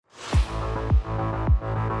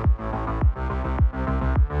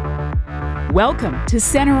Welcome to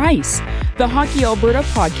Center Ice, the Hockey Alberta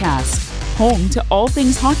podcast, home to all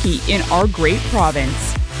things hockey in our great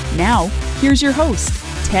province. Now, here's your host,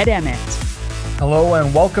 Ted Emmett. Hello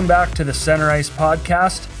and welcome back to the Center Ice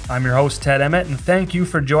podcast. I'm your host, Ted Emmett, and thank you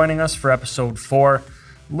for joining us for episode 4.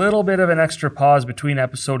 Little bit of an extra pause between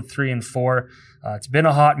episode 3 and 4. It's been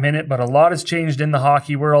a hot minute, but a lot has changed in the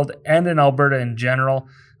hockey world and in Alberta in general.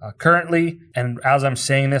 Currently, and as I'm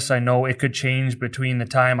saying this, I know it could change between the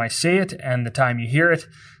time I say it and the time you hear it.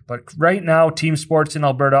 But right now, team sports in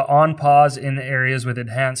Alberta on pause in areas with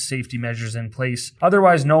enhanced safety measures in place,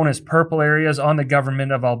 otherwise known as purple areas on the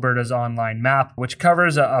Government of Alberta's online map, which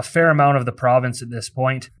covers a fair amount of the province at this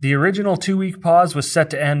point. The original 2-week pause was set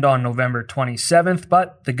to end on November 27th,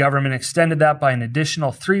 but the government extended that by an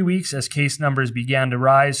additional 3 weeks as case numbers began to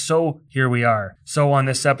rise, so here we are. So on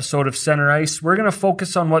this episode of Center Ice, we're going to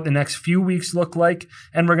focus on what the next few weeks look like,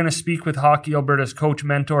 and we're going to speak with Hockey Alberta's coach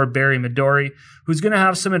mentor, Barry Midori, who's going to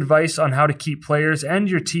have some advice on how to keep players and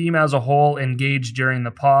your team as a whole engaged during the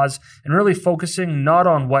pause and really focusing not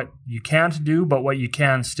on what you can't do, but what you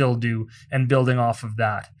can still do and building off of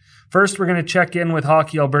that. First, we're going to check in with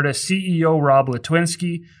Hockey Alberta CEO Rob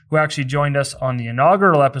Latwinski, who actually joined us on the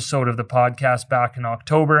inaugural episode of the podcast back in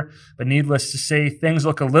October. But needless to say, things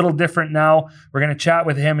look a little different now. We're going to chat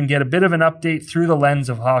with him and get a bit of an update through the lens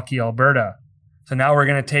of Hockey Alberta. So now we're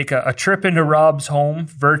going to take a trip into Rob's home,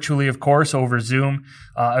 virtually, of course, over Zoom.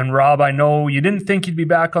 And Rob, I know you didn't think you'd be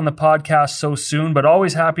back on the podcast so soon, but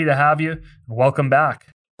always happy to have you. Welcome back.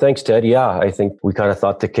 Thanks, Ted. Yeah, I think we kind of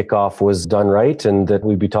thought the kickoff was done right and that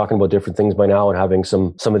we'd be talking about different things by now and having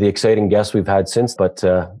some of the exciting guests we've had since. But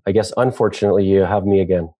I guess, unfortunately, you have me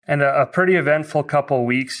again. And a pretty eventful couple of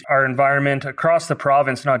weeks. Our environment across the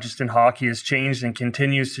province, not just in hockey, has changed and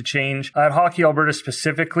continues to change. At Hockey Alberta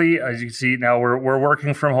specifically, as you can see now, we're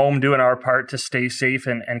working from home, doing our part to stay safe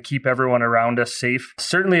and keep everyone around us safe.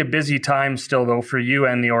 Certainly a busy time still, though, for you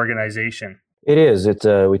and the organization. It is.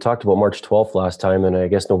 We talked about March 12th last time, and I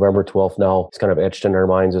guess November 12th now it's kind of etched in our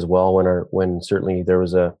minds as well. When certainly there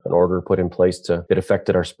was an order put in place it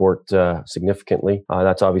affected our sport significantly.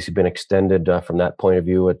 That's obviously been extended from that point of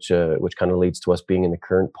view, which kind of leads to us being in the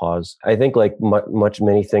current pause. I think like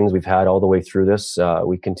many things we've had all the way through this,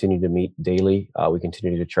 we continue to meet daily. We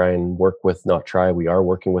continue to try and we are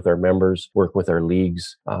working with our members, work with our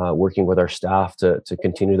leagues, working with our staff to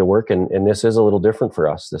continue to work. And this is a little different for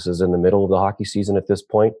us. This is in the middle of the hockey season at this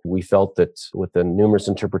point. We felt that with the numerous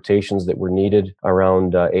interpretations that were needed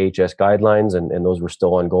around AHS guidelines, and those were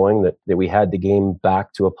still ongoing, that we had the game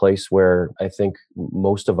back to a place where I think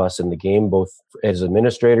most of us in the game, both as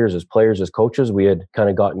administrators, as players, as coaches, we had kind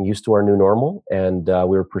of gotten used to our new normal, and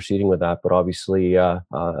we were proceeding with that. But obviously,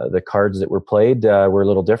 the cards that were played were a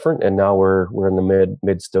little different, and now we're in the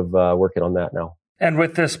midst of working on that now. And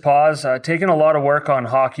with this pause, taking a lot of work on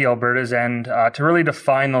Hockey Alberta's end to really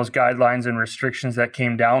define those guidelines and restrictions that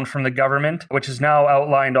came down from the government, which is now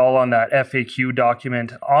outlined all on that FAQ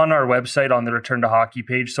document on our website on the Return to Hockey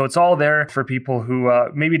page. So it's all there for people who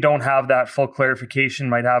maybe don't have that full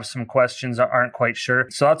clarification, might have some questions, aren't quite sure.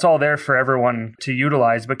 So that's all there for everyone to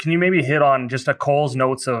utilize. But can you maybe hit on just a Cole's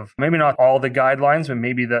notes of maybe not all the guidelines, but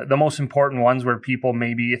maybe the most important ones where people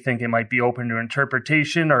maybe think it might be open to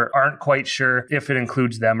interpretation or aren't quite sure if it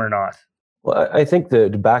includes them or not? Well, I think the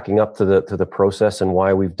backing up to the process and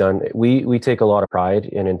why we've done we take a lot of pride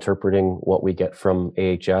in interpreting what we get from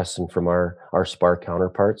AHS and from our SPAR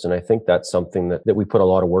counterparts, and I think that's something that we put a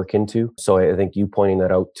lot of work into. So I think you pointing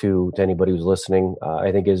that out to anybody who's listening,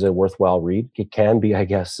 I think is a worthwhile read. It can be, I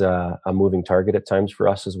guess, a moving target at times for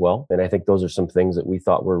us as well, and I think those are some things that we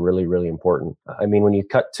thought were really, really important. I mean, when you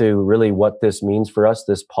cut to really what this means for us,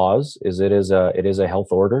 this pause it is a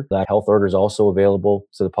health order. That health order is also available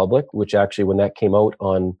to the public, which actually when that came out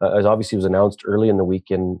as obviously was announced early in the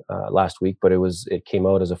weekend last week, but it came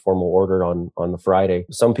out as a formal order on the Friday.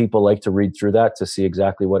 Some people like to read through that to see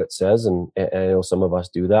exactly what it says, and I know some of us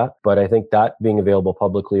do that. But I think that being available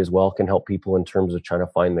publicly as well can help people in terms of trying to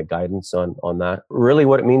find the guidance on that. Really,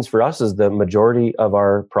 what it means for us is the majority of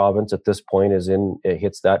our province at this point it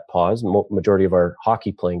hits that pause. Majority of our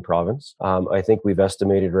hockey playing province. I think we've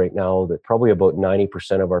estimated right now that probably about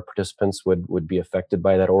 90% of our participants would be affected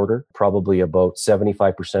by that order. Probably about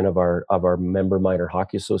 75% of our member minor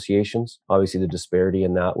hockey associations. Obviously, the disparity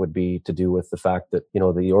in that would be to do with the fact that,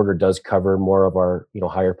 the order does cover more of our,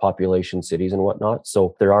 higher population cities and whatnot.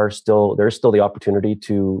 So there is still the opportunity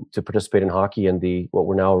to participate in hockey in what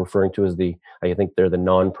we're now referring to as I think they're the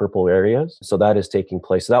non-purple areas. So that is taking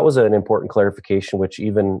place. So that was an important clarification, which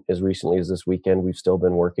even as recently as this weekend, we've still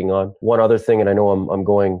been working on. One other thing, and I know I'm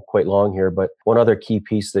going quite long here, but one other key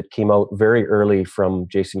piece that came out very early from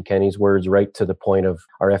Jason Kenney's work words right to the point of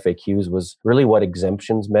our FAQs was really what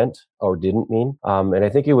exemptions meant or didn't mean. And I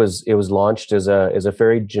think it was launched as a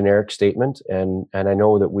very generic statement. And I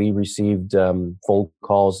know that we received phone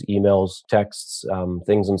calls, emails, texts,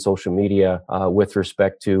 things on social media with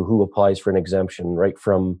respect to who applies for an exemption, right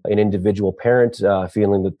from an individual parent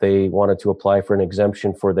feeling that they wanted to apply for an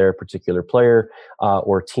exemption for their particular player,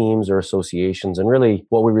 or teams or associations. And really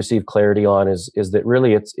what we received clarity on is that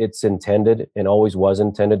really it's intended and always was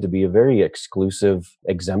intended to be a very exclusive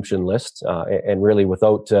exemption list. And really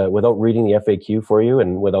without reading the FAQ for you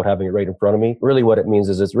and without having it right in front of me, really what it means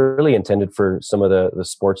is it's really intended for some of the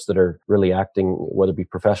sports that are really acting, whether it be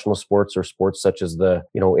professional sports or sports such as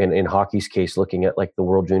in hockey's case, looking at like the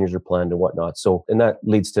World Juniors are planned and whatnot. So, and that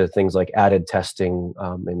leads to things like added testing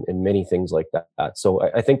and many things like that. So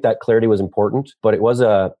I think that clarity was important, but it was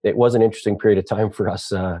an interesting period of time for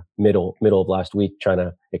us middle of last week trying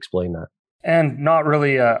to explain that. And not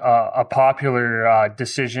really a popular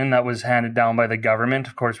decision that was handed down by the government.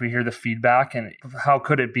 Of course, we hear the feedback, and how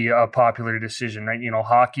could it be a popular decision, right?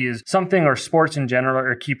 Hockey is something, or sports in general,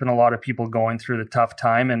 are keeping a lot of people going through the tough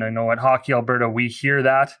time. And I know at Hockey Alberta, we hear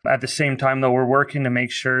that. At the same time, though, we're working to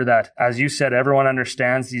make sure that, as you said, everyone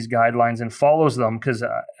understands these guidelines and follows them, because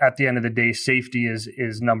at the end of the day, safety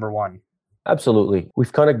is number one. Absolutely.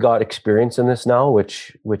 We've kind of got experience in this now,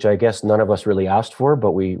 which I guess none of us really asked for,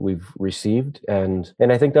 but we've received. And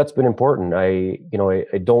I think that's been important. I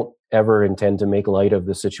don't ever intend to make light of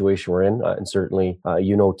the situation we're in. And certainly,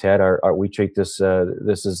 Ted, we treat this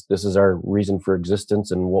is our reason for existence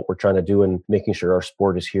and what we're trying to do and making sure our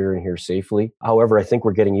sport is here and here safely. However, I think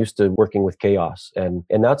we're getting used to working with chaos, and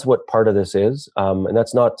that's what part of this is. And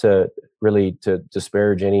that's not to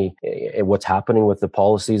disparage any what's happening with the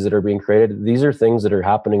policies that are being created. These are things that are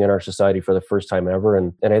happening in our society for the first time ever.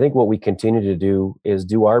 And I think what we continue to do is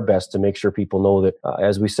do our best to make sure people know that,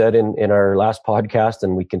 as we said in our last podcast,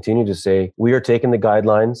 and we continue to say, we are taking the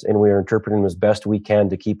guidelines and we are interpreting them as best we can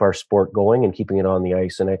to keep our sport going and keeping it on the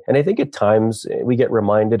ice. And I think at times we get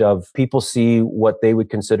reminded of people see what they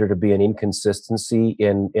would consider to be an inconsistency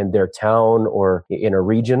in their town or in a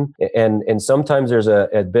region. And sometimes there's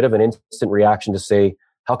a bit of an instant reaction to say,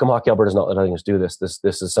 how come Hockey Alberta is not letting us do this?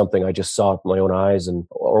 This is something I just saw with my own eyes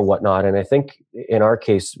or whatnot. And I think in our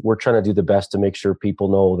case, we're trying to do the best to make sure people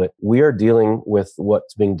know that we are dealing with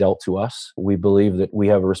what's being dealt to us. We believe that we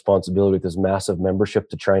have a responsibility with this massive membership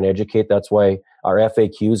to try and educate. That's why our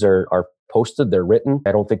FAQs are posted, they're written.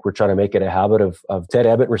 I don't think we're trying to make it a habit of Ted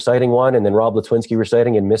Ebbett reciting one and then Rob Latwinski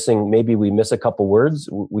reciting and maybe we miss a couple words.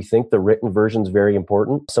 We think the written version is very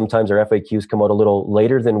important. Sometimes our FAQs come out a little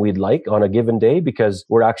later than we'd like on a given day because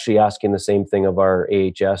we're actually asking the same thing of our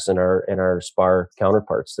AHS and our SPAR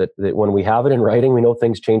counterparts, that when we have it in writing, we know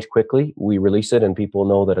things change quickly. We release it and people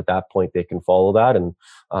know that at that point they can follow that and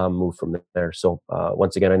move from there. So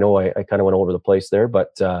once again, I know I kind of went over the place there,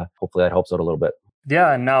 but hopefully that helps out a little bit.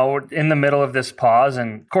 Yeah, and now in the middle of this pause,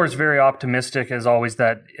 and of course very optimistic as always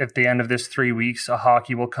that at the end of this 3 weeks,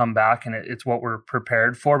 hockey will come back and it's what we're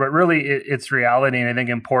prepared for. But really it's reality, and I think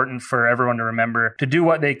important for everyone to remember to do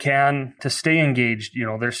what they can to stay engaged.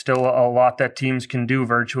 There's still a lot that teams can do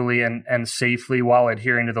virtually and safely while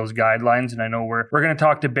adhering to those guidelines. And I know we're going to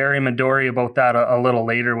talk to Barry Midori about that a little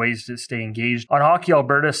later, ways to stay engaged. On Hockey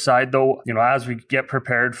Alberta's side though, as we get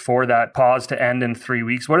prepared for that pause to end in 3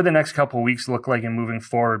 weeks, what do the next couple of weeks look like moving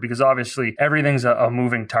forward? Because obviously everything's a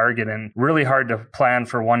moving target and really hard to plan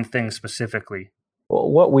for one thing specifically. Well,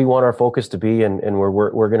 what we want our focus to be, and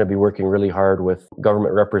we're going to be working really hard with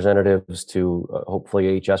government representatives to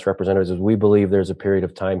hopefully AHS representatives, is we believe there's a period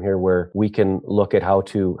of time here where we can look at how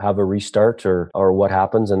to have a restart or what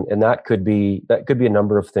happens, and that could be a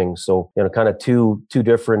number of things. So kind of two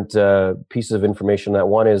different pieces of information. That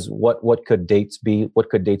one is what could dates be? What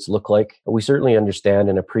could dates look like? We certainly understand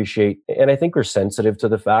and appreciate, and I think we're sensitive to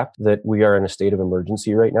the fact that we are in a state of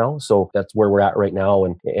emergency right now. So that's where we're at right now,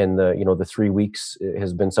 and the 3 weeks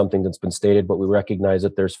has been something that's been stated, but we recognize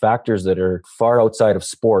that there's factors that are far outside of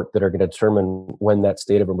sport that are going to determine when that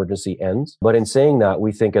state of emergency ends. But in saying that,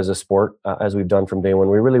 we think as a sport, as we've done from day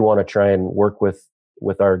one, we really want to try and work with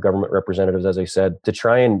our government representatives, as I said, to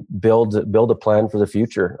try and build a plan for the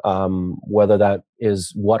future, whether that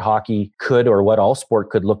is what hockey could or what all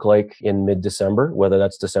sport could look like in mid-December, whether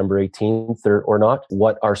that's December 18th or not,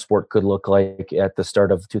 what our sport could look like at the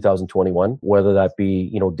start of 2021, whether that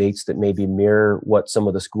be, dates that maybe mirror what some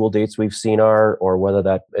of the school dates we've seen are, or whether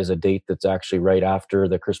that is a date that's actually right after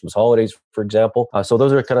the Christmas holidays, for example. So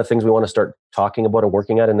those are kind of things we want to start talking about and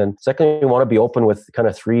working at. And then secondly, we want to be open with kind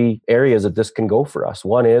of three areas that this can go for us.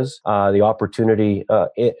 One is the opportunity,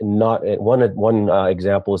 one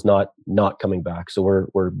example is not coming back. So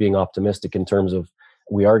we're being optimistic in terms of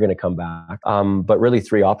we are going to come back. But really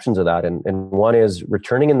 3 options of that. And one is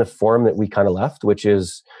returning in the form that we kind of left, which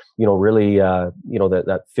is, really,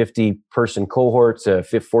 that 50-person cohort,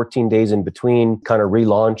 14 days in between kind of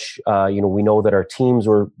relaunch. We know that our teams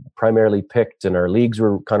were primarily picked and our leagues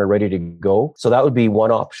were kind of ready to go. So that would be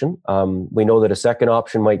one option. We know that a second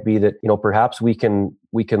option might be that, perhaps we can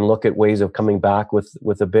look at ways of coming back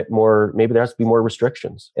with a bit more, maybe there has to be more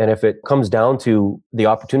restrictions. And if it comes down to the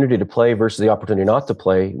opportunity to play versus the opportunity not to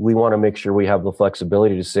play, we want to make sure we have the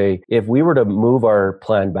flexibility to say, if we were to move our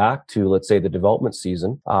plan back to, let's say, the development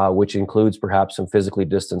season, which includes perhaps some physically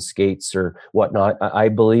distanced skates or whatnot, I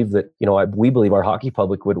believe that, we believe our hockey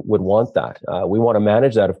public would want that. We want to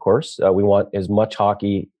manage that, of course. We want as much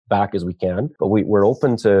hockey back as we can, but we're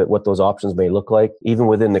open to what those options may look like, even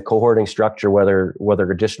within the cohorting structure,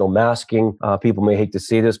 whether additional masking, people may hate to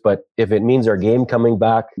see this, but if it means our game coming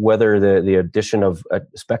back, whether the addition of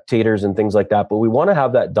spectators and things like that, but we want to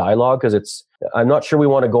have that dialogue because I'm not sure we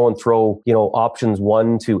want to go and throw, options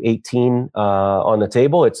 1 to 18 on the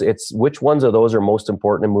table. It's which ones of those are most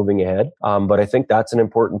important in moving ahead. But I think that's an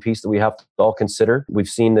important piece that we have to all consider. We've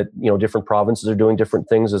seen that, different provinces are doing different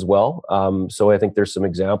things as well. So I think there's some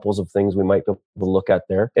examples of things we might be able to look at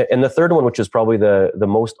there. And the third one, which is probably the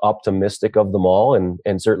most optimistic of them all,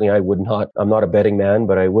 and certainly I'm not a betting man,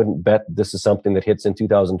 but I wouldn't bet this is something that hits in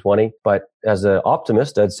 2020. But as an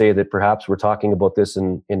optimist, I'd say that perhaps we're talking about this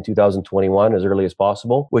in 2021 as early as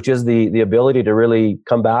possible, which is the ability to really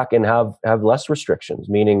come back and have less restrictions,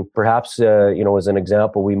 meaning perhaps, as an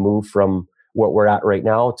example, we move from what we're at right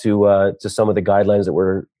now to some of the guidelines that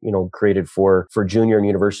were, created for junior and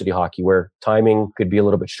university hockey, where timing could be a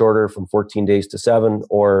little bit shorter from 14 days to 7,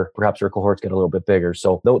 or perhaps our cohorts get a little bit bigger.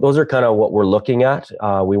 So those are kind of what we're looking at.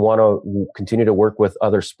 We want to continue to work with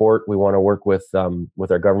other sport. We want to work with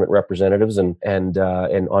our government representatives and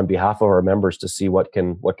on behalf of our members to see what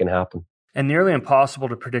can happen. And nearly impossible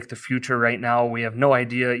to predict the future right now. We have no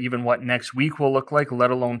idea even what next week will look like, let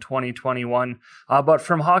alone 2021. But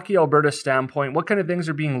from Hockey Alberta's standpoint, what kind of things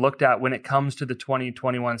are being looked at when it comes to the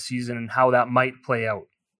 2021 season and how that might play out?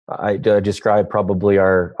 I describe probably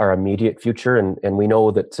our immediate future. And we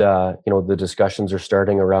know that, the discussions are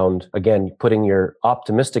starting around, again, putting your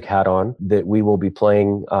optimistic hat on, that we will be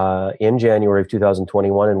playing in January of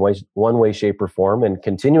 2021 in one way, shape, or form, and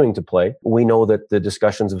continuing to play. We know that the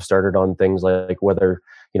discussions have started on things like whether,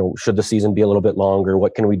 should the season be a little bit longer?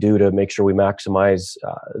 What can we do to make sure we maximize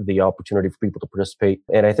the opportunity for people to participate?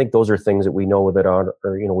 And I think those are things that we know that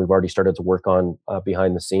we've already started to work on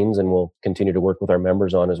behind the scenes, and we'll continue to work with our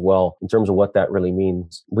members on as well in terms of what that really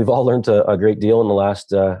means. We've all learned a great deal in the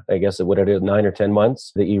last, 9 or 10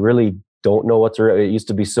 months, that you really don't know it used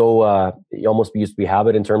to be so, it almost used to be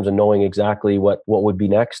habit in terms of knowing exactly what would be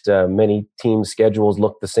next. Many teams' schedules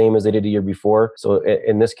look the same as they did the year before. So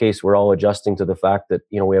in this case, we're all adjusting to the fact that,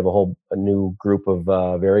 we have a new group of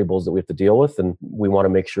variables that we have to deal with. And we want to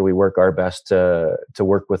make sure we work our best to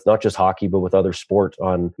work with not just hockey, but with other sport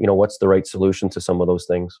on, what's the right solution to some of those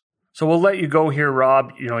things. So we'll let you go here,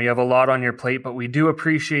 Rob. You have a lot on your plate, but we do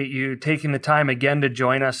appreciate you taking the time again to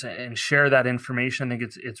join us and share that information. I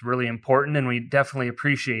think it's really important, and we definitely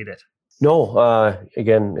appreciate it. No,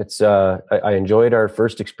 again, it's I enjoyed our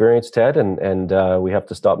first experience, Ted, and we have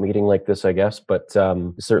to stop meeting like this, I guess. But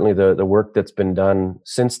certainly the work that's been done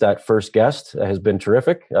since that first guest has been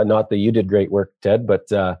terrific. Not that you did great work, Ted, but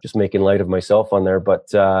just making light of myself on there. But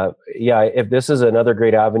if this is another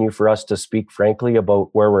great avenue for us to speak frankly about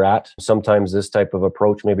where we're at, sometimes this type of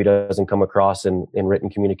approach maybe doesn't come across in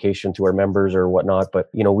written communication to our members or whatnot. But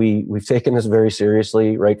we've taken this very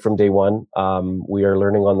seriously right from day one. We are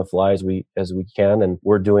learning on the fly as we can, and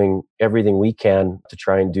we're doing everything we can to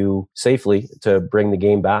try and do safely to bring the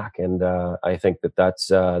game back. And I think that's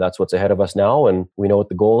what's ahead of us now, and we know what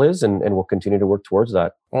the goal is, and we'll continue to work towards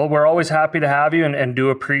that. Well, we're always happy to have you, and do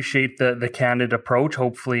appreciate the candid approach.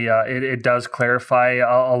 Hopefully it does clarify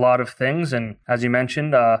a lot of things, and as you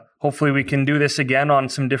mentioned, hopefully we can do this again on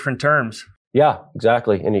some different terms. Yeah,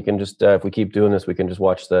 exactly. And you can just, if we keep doing this, we can just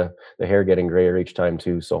watch the hair getting grayer each time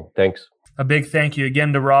too. So thanks. A big thank you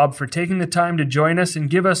again to Rob for taking the time to join us and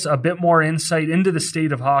give us a bit more insight into the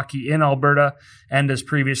state of hockey in Alberta. And as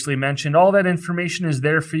previously mentioned, all that information is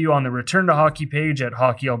there for you on the Return to Hockey page at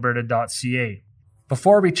hockeyalberta.ca.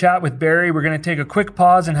 Before we chat with Barry, we're going to take a quick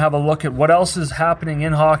pause and have a look at what else is happening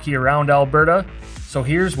in hockey around Alberta. So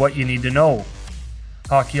here's what you need to know.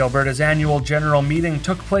 Hockey Alberta's annual general meeting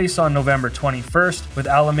took place on November 21st, with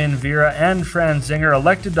Alamin Vera and Franz Zinger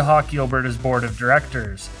elected to Hockey Alberta's board of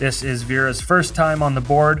directors. This is Vera's first time on the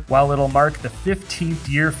board, while it'll mark the 15th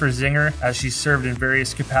year for Zinger, as she's served in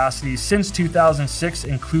various capacities since 2006,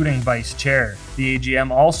 including vice chair. The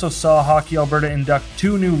AGM also saw Hockey Alberta induct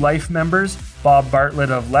 2 new life members, Bob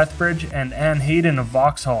Bartlett of Lethbridge and Ann Hayden of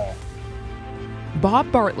Vauxhall.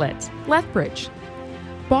 Bob Bartlett, Lethbridge.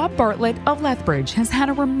 Bob Bartlett of Lethbridge has had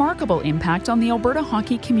a remarkable impact on the Alberta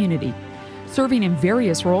hockey community, serving in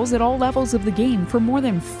various roles at all levels of the game for more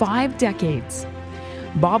than 5 decades.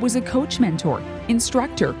 Bob was a coach mentor,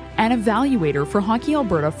 instructor, and evaluator for Hockey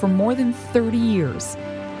Alberta for more than 30 years.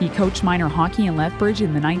 He coached minor hockey in Lethbridge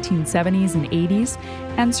in the 1970s and 80s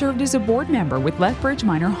and served as a board member with Lethbridge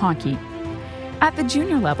Minor Hockey. At the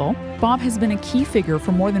junior level, Bob has been a key figure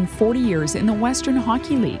for more than 40 years in the Western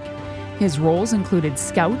Hockey League. His roles included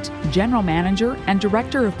scout, general manager, and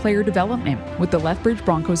director of player development with the Lethbridge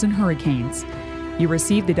Broncos and Hurricanes. He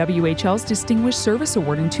received the WHL's Distinguished Service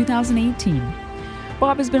Award in 2018.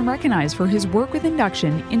 Bob has been recognized for his work with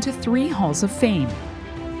induction into 3 Halls of Fame.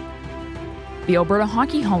 The Alberta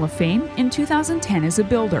Hockey Hall of Fame in 2010 as a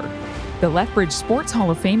builder, the Lethbridge Sports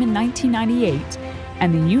Hall of Fame in 1998,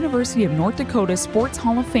 and the University of North Dakota Sports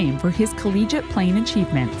Hall of Fame for his collegiate playing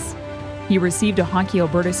achievements. He received a Hockey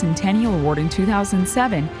Alberta Centennial Award in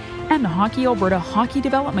 2007 and the Hockey Alberta Hockey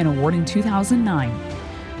Development Award in 2009.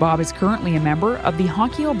 Bob is currently a member of the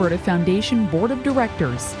Hockey Alberta Foundation Board of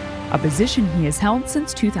Directors, a position he has held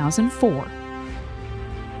since 2004.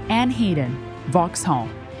 Ann Hayden, Vauxhall.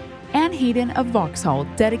 Ann Hayden of Vauxhall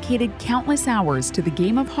dedicated countless hours to the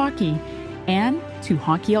game of hockey and to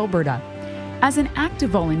Hockey Alberta as an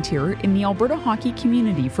active volunteer in the Alberta hockey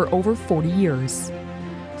community for over 40 years.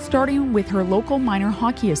 Starting with her local minor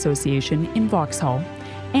hockey association in Vauxhall,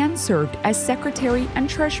 Ann served as secretary and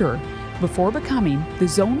treasurer before becoming the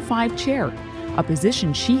Zone 5 chair, a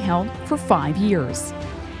position she held for 5 years.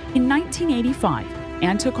 In 1985,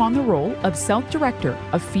 Ann took on the role of South Director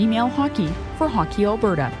of Female Hockey for Hockey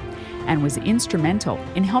Alberta and was instrumental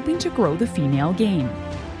in helping to grow the female game.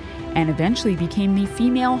 Ann eventually became the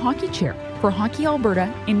Female Hockey Chair for Hockey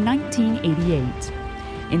Alberta in 1988.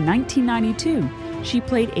 In 1992, she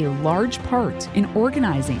played a large part in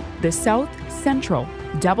organizing the South Central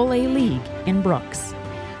AA League in Brooks.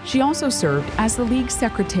 She also served as the league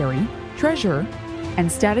secretary, treasurer,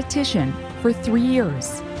 and statistician for 3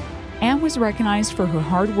 years. Ann was recognized for her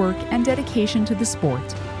hard work and dedication to the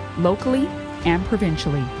sport, locally and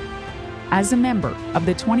provincially. As a member of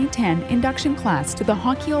the 2010 induction class to the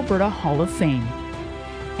Hockey Alberta Hall of Fame,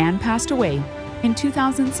 Ann passed away in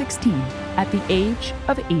 2016 at the age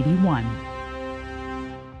of 81.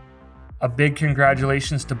 A big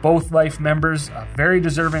congratulations to both life members, very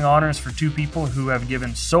deserving honors for 2 people who have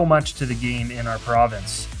given so much to the game in our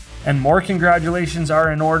province. And more congratulations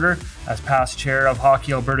are in order, as past chair of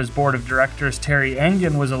Hockey Alberta's Board of Directors, Terry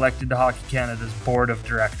Engen was elected to Hockey Canada's Board of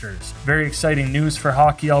Directors. Very exciting news for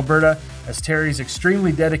Hockey Alberta, as Terry's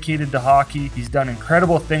extremely dedicated to hockey. He's done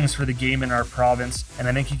incredible things for the game in our province, and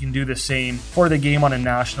I think he can do the same for the game on a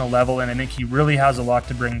national level, and I think he really has a lot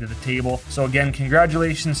to bring to the table. So again,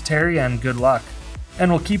 congratulations, Terry, and good luck. And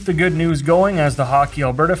we'll keep the good news going, as the Hockey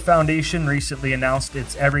Alberta Foundation recently announced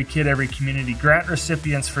its Every Kid, Every Community grant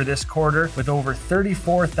recipients for this quarter, with over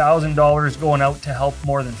 $34,000 going out to help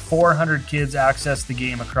more than 400 kids access the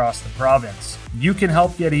game across the province. You can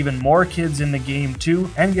help get even more kids in the game too,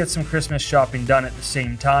 and get some Christmas shopping done at the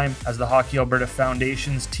same time, as the Hockey Alberta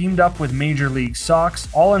Foundation's teamed up with Major League Socks,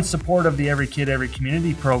 all in support of the Every Kid, Every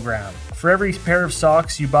Community program. For every pair of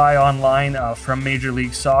socks you buy online from Major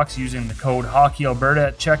League Socks using the code Hockey Alberta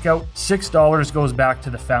at checkout, $6 goes back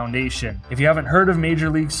to the foundation. If you haven't heard of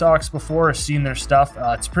Major League Socks before or seen their stuff,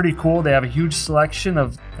 it's pretty cool. They have a huge selection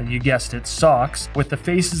of, you guessed it, socks with the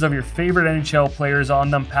faces of your favorite NHL players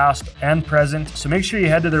on them, past and present. So make sure you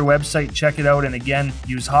head to their website, check it out, and again,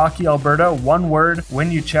 use Hockey Alberta, one word,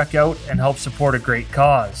 when you check out, and help support a great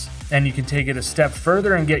cause. And you can take it a step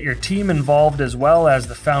further and get your team involved as well, as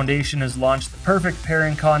the foundation has launched the Perfect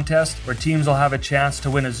Pairing Contest, where teams will have a chance to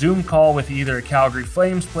win a Zoom call with either a Calgary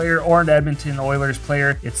Flames player or an Edmonton Oilers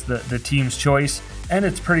player. It's the team's choice, and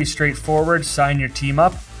it's pretty straightforward. Sign your team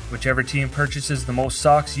up. Whichever team purchases the most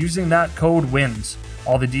socks using that code wins.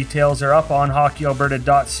 All the details are up on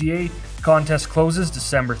hockeyalberta.ca. Contest closes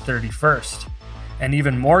December 31st. And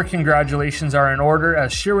even more congratulations are in order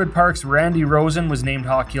as Sherwood Park's Randy Rosen was named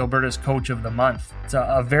Hockey Alberta's Coach of the Month. It's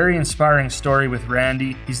a very inspiring story with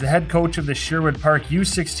Randy. He's the head coach of the Sherwood Park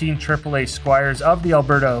U16 AAA Squires of the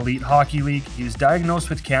Alberta Elite Hockey League. He was diagnosed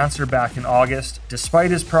with cancer back in August.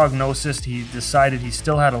 Despite his prognosis, he decided he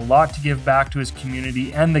still had a lot to give back to his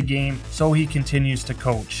community and the game, so he continues to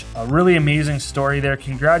coach. A really amazing story there.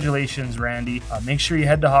 Congratulations, Randy. Make sure you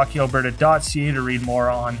head to hockeyalberta.ca to read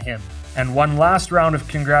more on him. And one last round of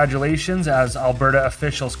congratulations as Alberta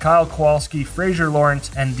officials Kyle Kowalski, Fraser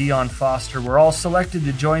Lawrence, and Dion Foster were all selected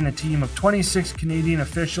to join a team of 26 Canadian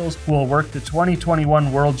officials who will work the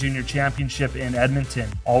 2021 World Junior Championship in Edmonton.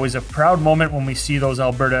 Always a proud moment when we see those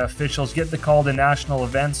Alberta officials get the call to national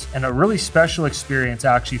events, and a really special experience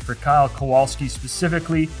actually for Kyle Kowalski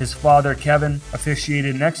specifically. His father, Kevin,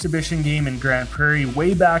 officiated an exhibition game in Grande Prairie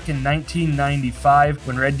way back in 1995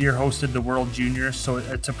 when Red Deer hosted the World Juniors, so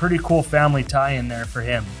it's a pretty cool family tie-in there for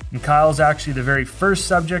him. And Kyle's actually the very first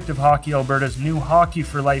subject of Hockey Alberta's new Hockey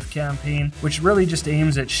for Life campaign, which really just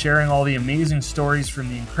aims at sharing all the amazing stories from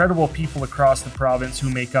the incredible people across the province who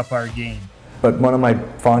make up our game. But one of my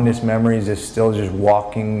fondest memories is still just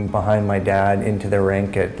walking behind my dad into the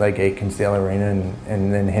rink at like Aikinsdale Arena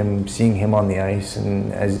and then seeing him on the ice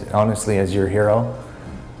and as your hero.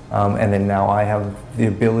 And then now I have the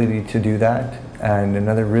ability to do that. And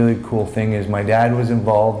another really cool thing is my dad was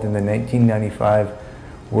involved in the 1995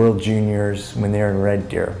 World Juniors when they were in Red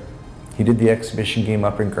Deer. He did the exhibition game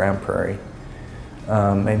up in Grande Prairie.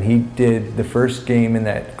 And he did the first game in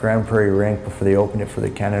that Grande Prairie rink before they opened it for the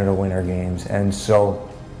Canada Winter Games. And so,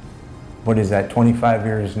 what is that, 25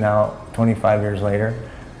 years later,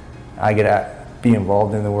 I get to be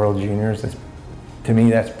involved in the World Juniors. To me,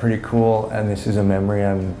 that's pretty cool, and this is a memory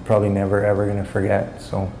I'm probably never ever going to forget.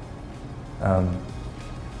 So,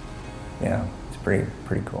 yeah, it's pretty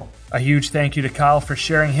cool. A huge thank you to Kyle for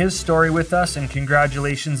sharing his story with us, and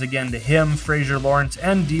congratulations again to him, Fraser Lawrence,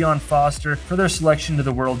 and Dion Foster for their selection to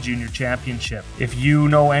the World Junior Championship. If you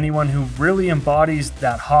know anyone who really embodies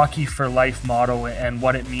that Hockey for Life motto and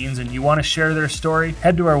what it means, and you want to share their story,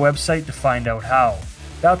 head to our website to find out how.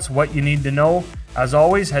 That's what you need to know. As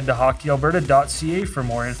always, head to hockeyalberta.ca for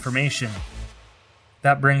more information.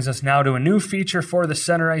 That brings us now to a new feature for the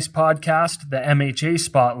Center Ice podcast, the MHA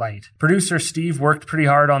Spotlight. Producer Steve worked pretty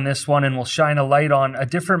hard on this one and will shine a light on a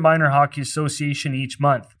different minor hockey association each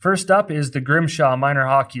month. First up is the Grimshaw Minor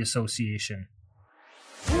Hockey Association.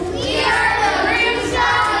 We are the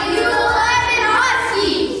Grimshaw U11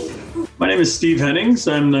 Huskies! My name is Steve Hennings.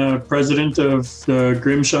 I'm the president of the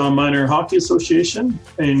Grimshaw Minor Hockey Association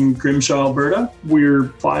in Grimshaw, Alberta. We're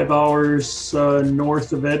 5 hours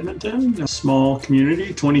north of Edmonton, a small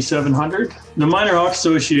community, 2,700. The Minor Hockey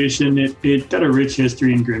Association, it got a rich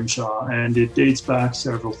history in Grimshaw, and it dates back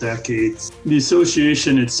several decades. The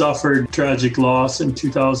association had suffered tragic loss in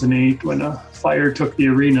 2008 when a fire took the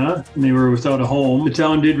arena and they were without a home. The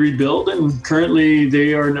town did rebuild, and currently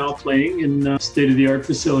they are now playing in a state-of-the-art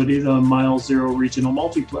facility, the Mile Zero Regional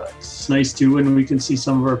Multiplex. It's nice too when we can see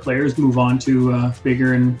some of our players move on to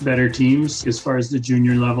bigger and better teams as far as the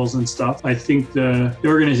junior levels and stuff. I think the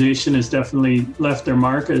organization has definitely left their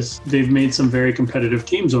mark as they've made some very competitive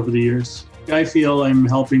teams over the years. I feel I'm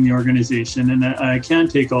helping the organization, and I can't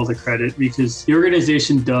take all the credit because the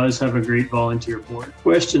organization does have a great volunteer board. The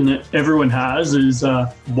question that everyone has is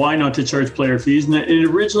why not to charge player fees? And it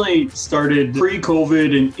originally started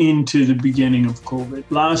pre-COVID and into the beginning of COVID.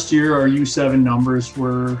 Last year, our U7 numbers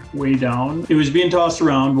were way down. It was being tossed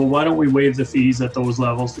around, well, why don't we waive the fees at those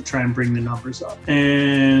levels to try and bring the numbers up?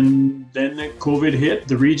 And then the COVID hit,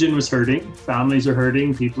 the region was hurting, families are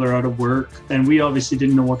hurting, people are out of work, and we obviously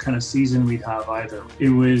didn't know what kind of season we'd have either. It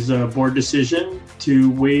was a board decision to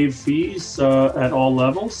waive fees at all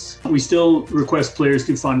levels. We still request players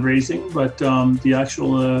do fundraising, but the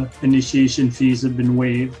actual initiation fees have been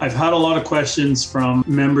waived. I've had a lot of questions from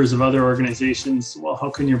members of other organizations. Well, how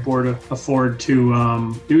can your board afford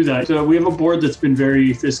to do that? So we have a board that's been very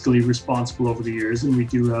fiscally responsible over the years, and we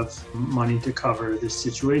do have money to cover this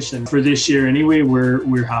situation. For this year anyway,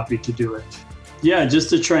 we're happy to do it. Yeah, just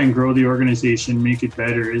to try and grow the organization, make it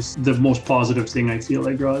better is the most positive thing I feel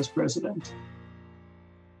I draw as president.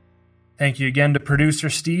 Thank you again to producer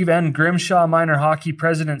Steve and Grimshaw Minor Hockey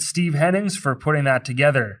President Steve Hennings for putting that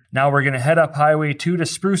together. Now we're going to head up Highway 2 to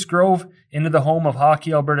Spruce Grove, into the home of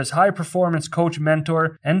Hockey Alberta's high-performance coach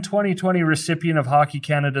mentor and 2020 recipient of Hockey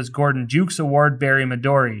Canada's Gordon Jukes Award, Barry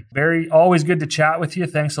Midori. Barry, always good to chat with you.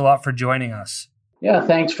 Thanks a lot for joining us. Yeah,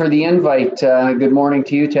 thanks for the invite. Good morning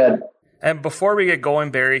to you, Ted. And before we get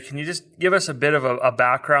going, Barry, can you just give us a bit of a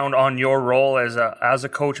background on your role as a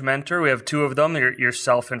coach mentor? We have two of them,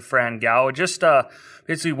 yourself and Fran Gao. Just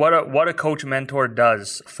basically what a coach mentor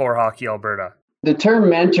does for Hockey Alberta. The term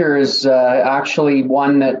mentor is actually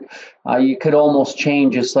one that you could almost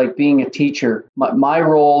change. It's like being a teacher. My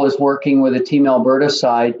role is working with the Team Alberta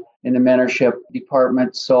side in the mentorship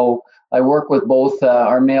department. So I work with both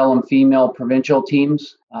our male and female provincial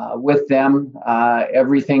teams. With them,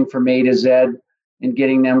 everything from A to Z, in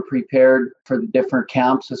getting them prepared for the different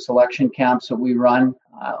camps, the selection camps that we run.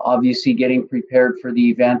 Obviously getting prepared for the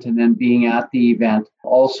event and then being at the event.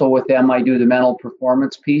 Also with them, I do the mental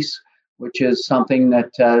performance piece, which is something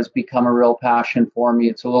that has become a real passion for me.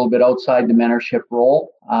 It's a little bit outside the mentorship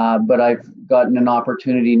role, but I've gotten an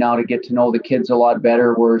opportunity now to get to know the kids a lot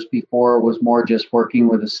better, whereas before it was more just working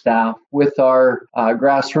with the staff. With our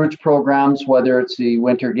grassroots programs, whether it's the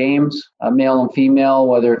Winter Games, male and female,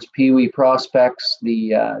 whether it's Pee Wee Prospects,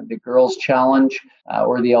 the Girls Challenge,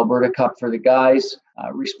 or the Alberta Cup for the guys,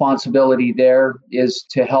 responsibility there is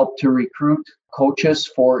to help to recruit coaches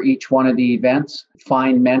for each one of the events,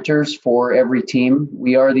 find mentors for every team.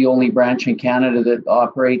 We are the only branch in Canada that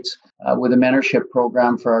operates with a mentorship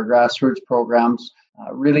program for our grassroots programs.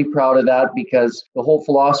 Really proud of that because the whole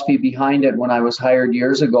philosophy behind it when I was hired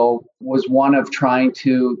years ago was one of trying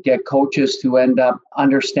to get coaches to end up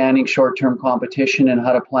understanding short-term competition and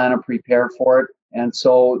how to plan and prepare for it. And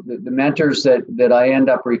so the mentors that I end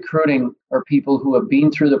up recruiting are people who have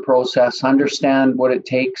been through the process, understand what it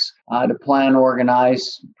takes to plan,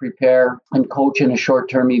 organize, prepare, and coach in a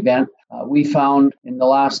short-term event. We found in the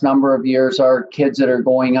last number of years, our kids that are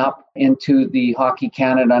going up into the Hockey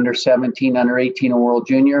Canada under 17, under 18, and World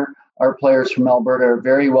Junior, our players from Alberta are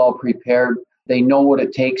very well prepared. They know what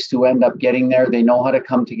it takes to end up getting there. They know how to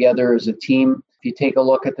come together as a team. If you take a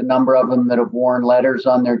look at the number of them that have worn letters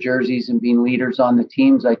on their jerseys and been leaders on the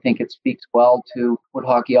teams, I think it speaks well to what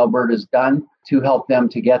Hockey Alberta has done to help them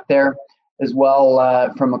to get there. As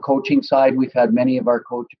well, from a coaching side, we've had many of our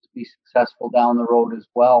coaches be successful down the road as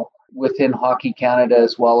well, within Hockey Canada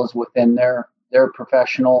as well as within their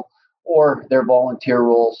professional or their volunteer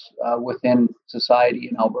roles within society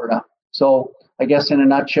in Alberta. So I guess in a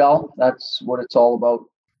nutshell, that's what it's all about.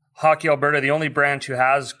 Hockey Alberta, the only branch who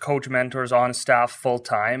has coach mentors on staff full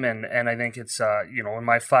time, and I think it's in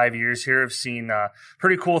my 5 years here, I've seen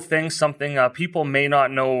pretty cool things. Something people may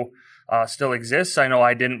not know still exists. I know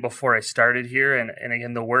I didn't before I started here, and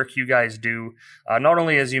again, the work you guys do, not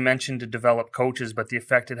only as you mentioned to develop coaches, but the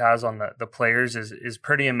effect it has on the players is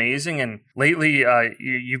pretty amazing. And lately,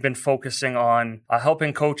 you've been focusing on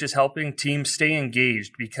helping coaches, helping teams stay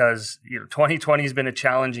engaged because 2020 has been a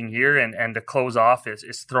challenging year, and to close off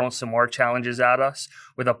is thrown some more challenges at us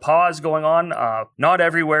with a pause going on. Not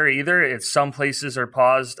everywhere either. It's some places are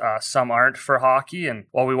paused, some aren't for hockey. And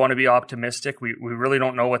while we want to be optimistic, we really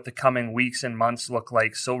don't know what the coming weeks and months look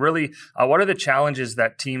like. So really, what are the challenges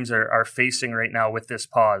that teams are facing right now with this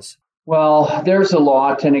pause? Well, there's a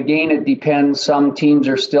lot. And again, it depends. Some teams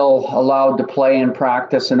are still allowed to play and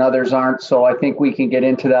practice and others aren't. So I think we can get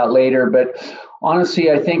into that later. But honestly,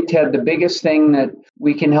 I think, Ted, the biggest thing that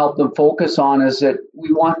we can help them focus on is that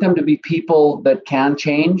we want them to be people that can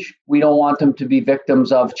change. We don't want them to be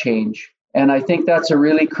victims of change. And I think that's a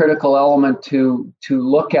really critical element to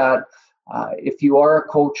look at. If you are a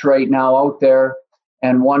coach right now out there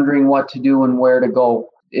and wondering what to do and where to go,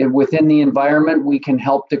 within the environment, we can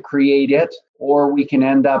help to create it, or we can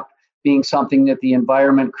end up being something that the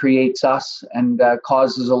environment creates us and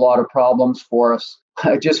causes a lot of problems for us.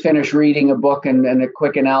 I just finished reading a book and a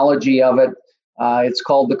quick analogy of it. It's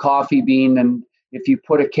called The Coffee Bean. And if you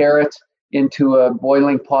put a carrot into a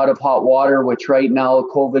boiling pot of hot water, which right now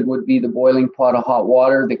COVID would be the boiling pot of hot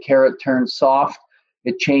water, the carrot turns soft.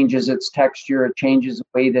 It changes its texture. It changes the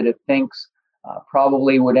way that it thinks.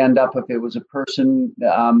 Probably would end up, if it was a person,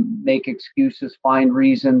 make excuses, find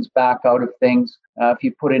reasons, back out of things. If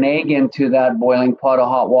you put an egg into that boiling pot of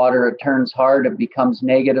hot water, it turns hard. It becomes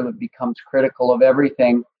negative. It becomes critical of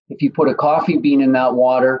everything. If you put a coffee bean in that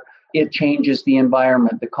water, it changes the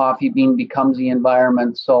environment. The coffee bean becomes the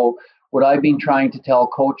environment. So what I've been trying to tell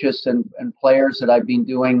coaches and players that I've been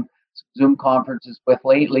doing Zoom conferences with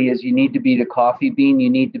lately is you need to be the coffee bean. You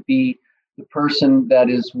need to be the person that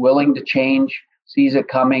is willing to change, sees it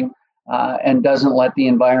coming, and doesn't let the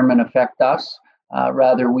environment affect us.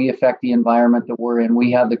 Rather, we affect the environment that we're in.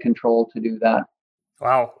 We have the control to do that.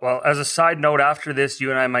 Wow. Well, as a side note, after this, you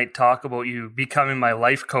and I might talk about you becoming my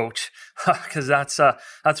life coach because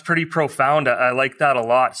that's pretty profound. I like that a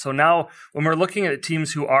lot. So now when we're looking at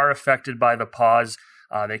teams who are affected by the pause,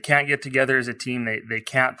 They can't get together as a team. They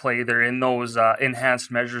can't play. They're in those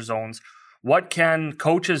enhanced measure zones. What can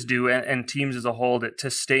coaches do and teams as a whole to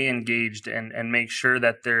stay engaged and make sure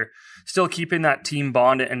that they're still keeping that team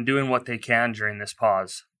bond and doing what they can during this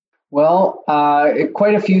pause? Well,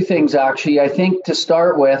 quite a few things, actually. I think to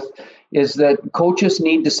start with is that coaches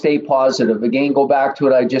need to stay positive. Again, go back to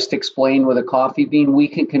what I just explained with a coffee bean. We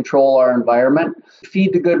can control our environment.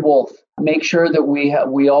 Feed the good wolf. Make sure that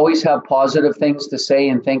we always have positive things to say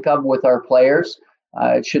and think of with our players.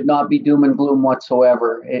 It should not be doom and gloom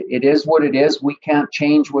whatsoever. It is what it is. We can't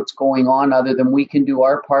change what's going on other than we can do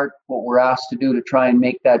our part, what we're asked to do to try and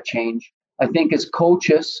make that change. I think as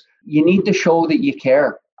coaches, you need to show that you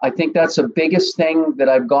care. I think that's the biggest thing that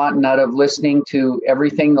I've gotten out of listening to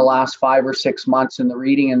everything the last 5 or 6 months and the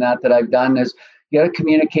reading and that I've done is you got to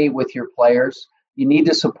communicate with your players. You need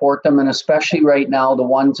to support them. And especially right now, the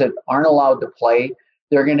ones that aren't allowed to play,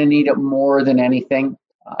 they're going to need it more than anything.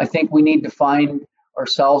 I think we need to find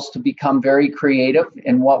ourselves to become very creative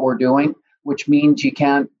in what we're doing, which means you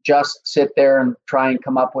can't just sit there and try and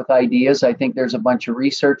come up with ideas. I think there's a bunch of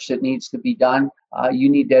research that needs to be done. You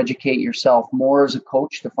need to educate yourself more as a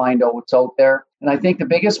coach to find out what's out there. And I think the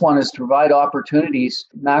biggest one is to provide opportunities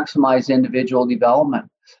to maximize individual development.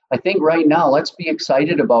 I think right now, let's be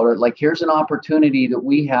excited about it. Like, here's an opportunity that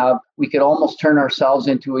we have. We could almost turn ourselves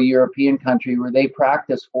into a European country where they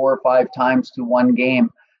practice 4 or 5 times to one game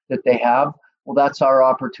that they have. Well, that's our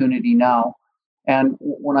opportunity now. And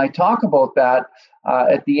when I talk about that,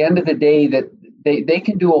 at the end of the day, that they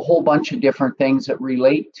can do a whole bunch of different things that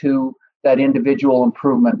relate to that individual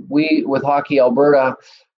improvement. We, with Hockey Alberta,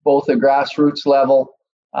 both the grassroots level,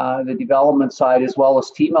 the development side, as well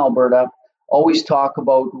as Team Alberta, always talk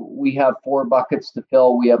about we have 4 buckets to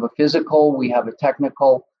fill. We have a physical, we have a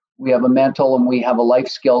technical, we have a mental, and we have a life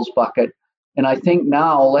skills bucket. And I think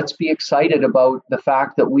now let's be excited about the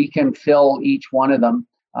fact that we can fill each one of them.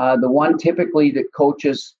 The one typically that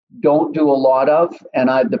coaches don't do a lot of, and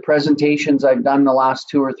the presentations I've done the last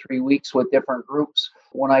 2 or 3 weeks with different groups,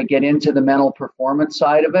 when I get into the mental performance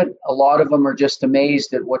side of it, a lot of them are just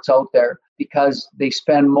amazed at what's out there because they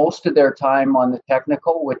spend most of their time on the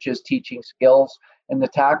technical, which is teaching skills, and the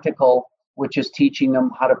tactical, which is teaching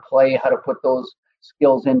them how to play, how to put those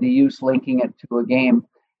skills into use, linking it to a game.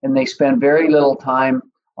 And they spend very little time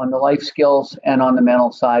on the life skills and on the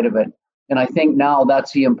mental side of it. And I think now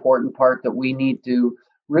that's the important part that we need to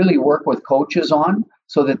really work with coaches on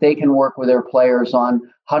so that they can work with their players on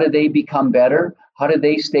how do they become better, how do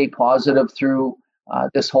they stay positive through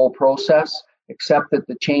this whole process, accept that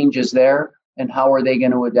the change is there, and how are they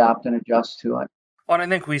going to adapt and adjust to it. Well, and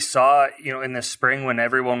I think we saw, in the spring when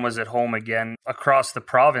everyone was at home again across the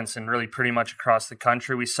province and really pretty much across the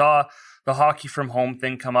country, we saw the hockey from home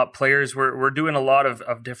thing come up. Players were doing a lot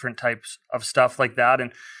of different types of stuff like that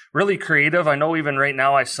and really creative. I know even right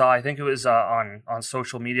now I think it was on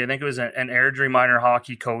social media, I think it was an Airdrie minor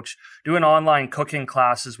hockey coach doing online cooking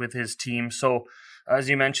classes with his team. So as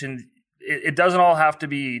you mentioned, it doesn't all have to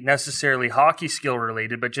be necessarily hockey skill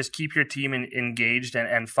related, but just keep your team engaged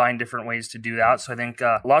and find different ways to do that. So I think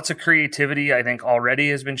lots of creativity, I think,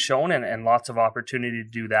 already has been shown and lots of opportunity to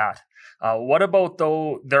do that. What about,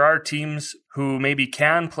 though, there are teams who maybe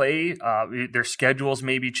can play, their schedules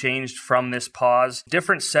may be changed from this pause,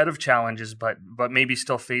 different set of challenges, but maybe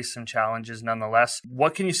still face some challenges nonetheless.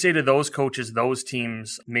 What can you say to those coaches, those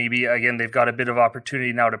teams? Maybe, again, they've got a bit of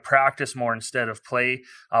opportunity now to practice more instead of play.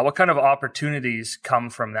 What kind of opportunities come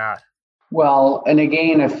from that? Well, and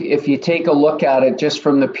again, if you take a look at it just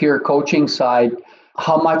from the pure coaching side,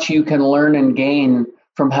 how much you can learn and gain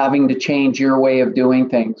from having to change your way of doing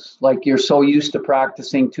things. Like, you're so used to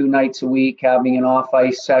practicing 2 nights a week, having an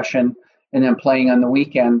off-ice session, and then playing on the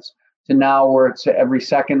weekends, to now where it's every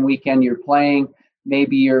second weekend you're playing.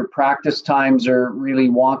 Maybe your practice times are really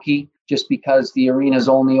wonky just because the arena's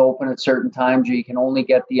only open at certain times or you can only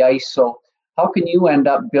get the ice. So how can you end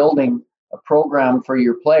up building a program for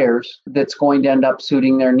your players that's going to end up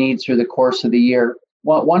suiting their needs through the course of the year?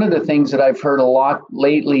 Well, one of the things that I've heard a lot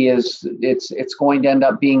lately is it's going to end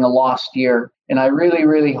up being a lost year. And I really,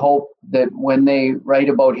 really hope that when they write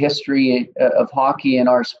about history of hockey in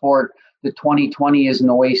our sport, that 2020 isn't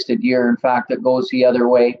a wasted year. In fact, it goes the other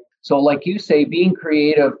way. So like you say, being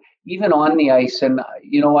creative, even on the ice. And,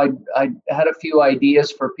 I had a few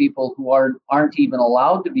ideas for people who aren't even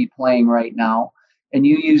allowed to be playing right now. And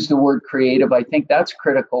you use the word creative. I think that's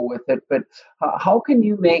critical with it. But how can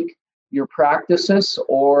you make your practices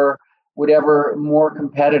or whatever more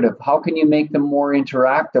competitive? How can you make them more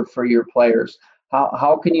interactive for your players?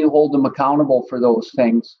 How can you hold them accountable for those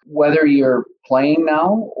things? Whether you're playing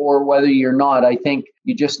now or whether you're not, I think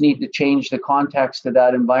you just need to change the context of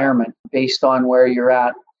that environment based on where you're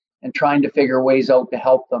at and trying to figure ways out to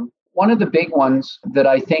help them. One of the big ones that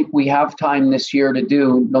I think we have time this year to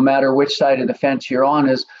do, no matter which side of the fence you're on,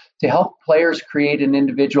 is to help players create an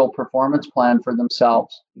individual performance plan for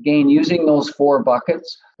themselves. Again, using those 4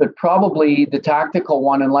 buckets, but probably the tactical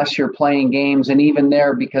one, unless you're playing games, and even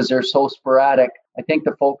there, because they're so sporadic, I think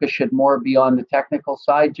the focus should more be on the technical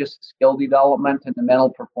side, just skill development and the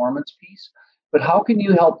mental performance piece. But how can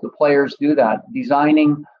you help the players do that?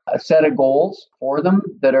 Designing a set of goals for them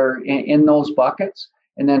that are in those buckets,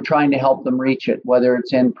 and then trying to help them reach it, whether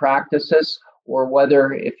it's in practices or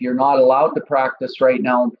whether if you're not allowed to practice right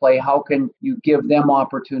now and play, how can you give them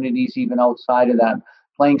opportunities even outside of that?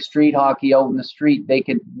 Playing street hockey out in the street, they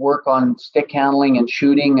could work on stick handling and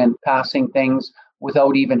shooting and passing things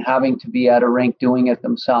without even having to be at a rink doing it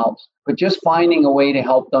themselves. But just finding a way to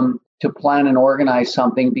help them to plan and organize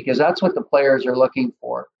something, because that's what the players are looking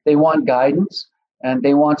for. They want guidance and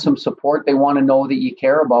they want some support. They want to know that you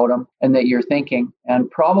care about them and that you're thinking. And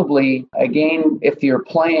probably, again, if you're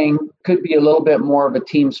playing, could be a little bit more of a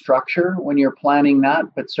team structure when you're planning that.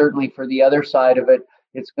 But certainly for the other side of it,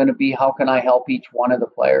 it's going to be how can I help each one of the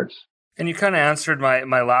players? And you kind of answered my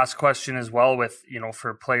last question as well with,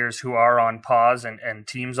 for players who are on pause and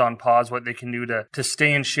teams on pause, what they can do to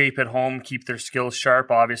stay in shape at home, keep their skills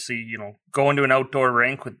sharp. Obviously, going to an outdoor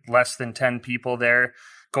rink with less than 10 people there,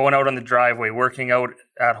 going out on the driveway, working out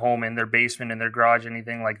at home in their basement, in their garage,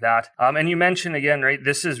 anything like that. And you mentioned again, right,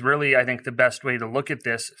 this is really, I think, the best way to look at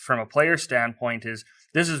this from a player standpoint is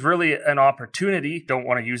this is really an opportunity. Don't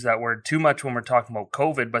want to use that word too much when we're talking about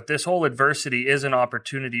COVID, but this whole adversity is an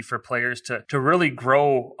opportunity for players to really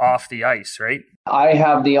grow off the ice, right? I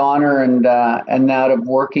have the honor and that of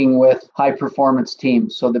working with high performance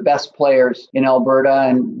teams. So the best players in Alberta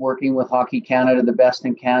and working with Hockey Canada, the best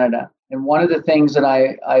in Canada. And one of the things that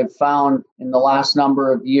I've found in the last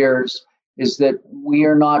number of years is that we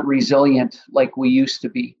are not resilient like we used to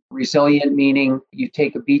be. Resilient meaning you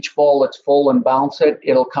take a beach ball that's full and bounce it,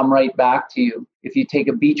 it'll come right back to you. If you take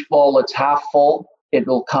a beach ball that's half full, it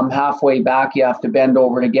will come halfway back. You have to bend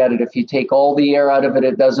over to get it. If you take all the air out of it,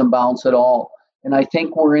 it doesn't bounce at all. And I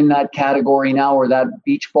think we're in that category now where that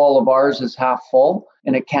beach ball of ours is half full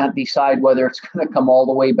and it can't decide whether it's going to come all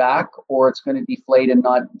the way back or it's going to deflate and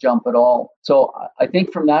not jump at all. So I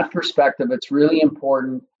think from that perspective, it's really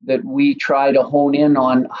important that we try to hone in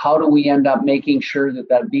on how do we end up making sure that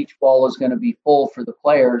that beach ball is going to be full for the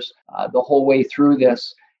players the whole way through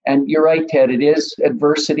this. And you're right, Ted, it is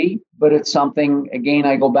adversity, but it's something, again,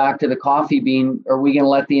 I go back to the coffee bean. Are we going to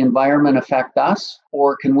let the environment affect us,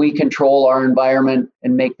 or can we control our environment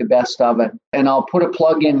and make the best of it? And I'll put a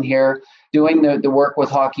plug in here. Doing the work with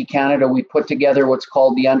Hockey Canada, we put together what's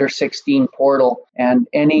called the Under 16 portal, and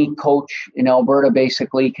any coach in Alberta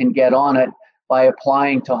basically can get on it by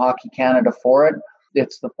applying to Hockey Canada for it.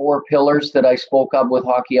 It's the 4 pillars that I spoke of with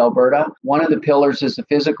Hockey Alberta. One of the pillars is the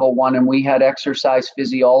physical one, and we had exercise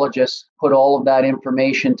physiologists put all of that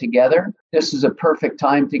information together. This is a perfect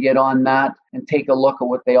time to get on that and take a look at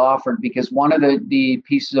what they offered, because one of the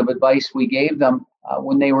pieces of advice we gave them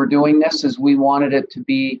when they were doing this is we wanted it to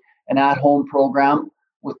be an at-home program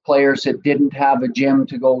with players that didn't have a gym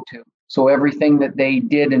to go to. So everything that they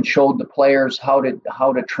did and showed the players how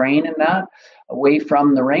to train in that away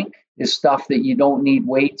from the rink is stuff that you don't need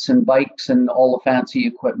weights and bikes and all the fancy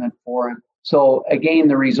equipment for it. So again,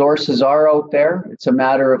 the resources are out there. It's a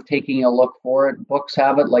matter of taking a look for it. Books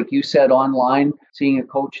have it, like you said, online, seeing a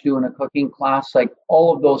coach doing a cooking class, like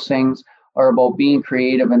all of those things are about being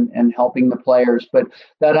creative and helping the players. But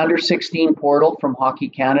that Under 16 portal from Hockey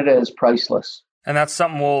Canada is priceless. And that's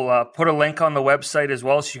something we'll put a link on the website as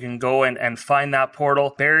well, so you can go and find that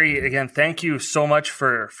portal. Barry, again, thank you so much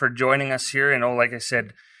for joining us here. Like I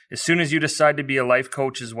said, as soon as you decide to be a life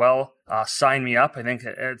coach as well, sign me up. I think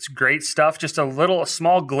it's great stuff. Just a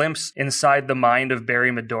small glimpse inside the mind of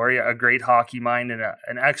Barry Midoriya, a great hockey mind and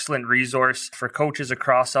an excellent resource for coaches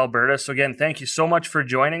across Alberta. So again, thank you so much for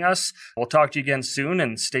joining us. We'll talk to you again soon,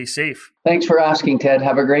 and stay safe. Thanks for asking, Ted.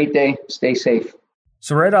 Have a great day. Stay safe.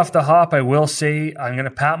 So right off the hop, I will say I'm going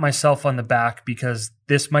to pat myself on the back, because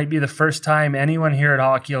this might be the first time anyone here at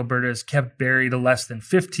Hockey Alberta has kept Barry to less than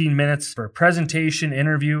 15 minutes for a presentation,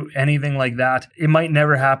 interview, anything like that. It might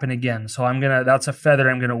never happen again. So that's a feather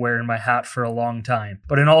I'm going to wear in my hat for a long time.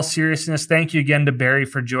 But in all seriousness, thank you again to Barry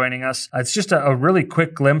for joining us. It's just a really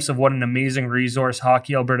quick glimpse of what an amazing resource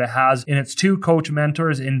Hockey Alberta has in its 2 coach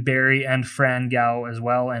mentors in Barry and Fran Gao as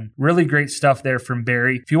well. And really great stuff there from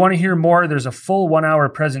Barry. If you want to hear more, there's a full 1-hour 1-hour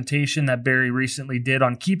presentation that Barry recently did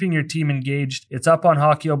on keeping your team engaged. It's up on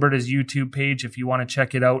Hockey Alberta's YouTube page if you want to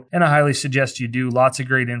check it out, and I highly suggest you do. Lots of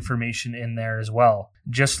great information in there as well.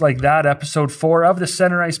 Just like that, episode 4 of the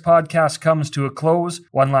Center Ice podcast comes to a close.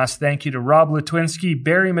 One last thank you to Rob Litwinski,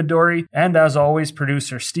 Barry Midori, and as always,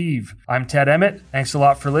 producer Steve. I'm Ted Emmett. Thanks a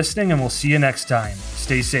lot for listening, and we'll see you next time.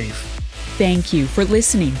 Stay safe. Thank you for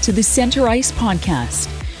listening to the Center Ice podcast.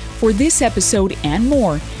 For this episode and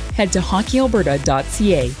more, head to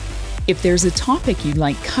hockeyalberta.ca. If there's a topic you'd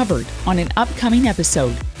like covered on an upcoming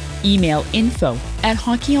episode, email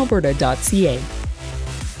info@hockeyalberta.ca.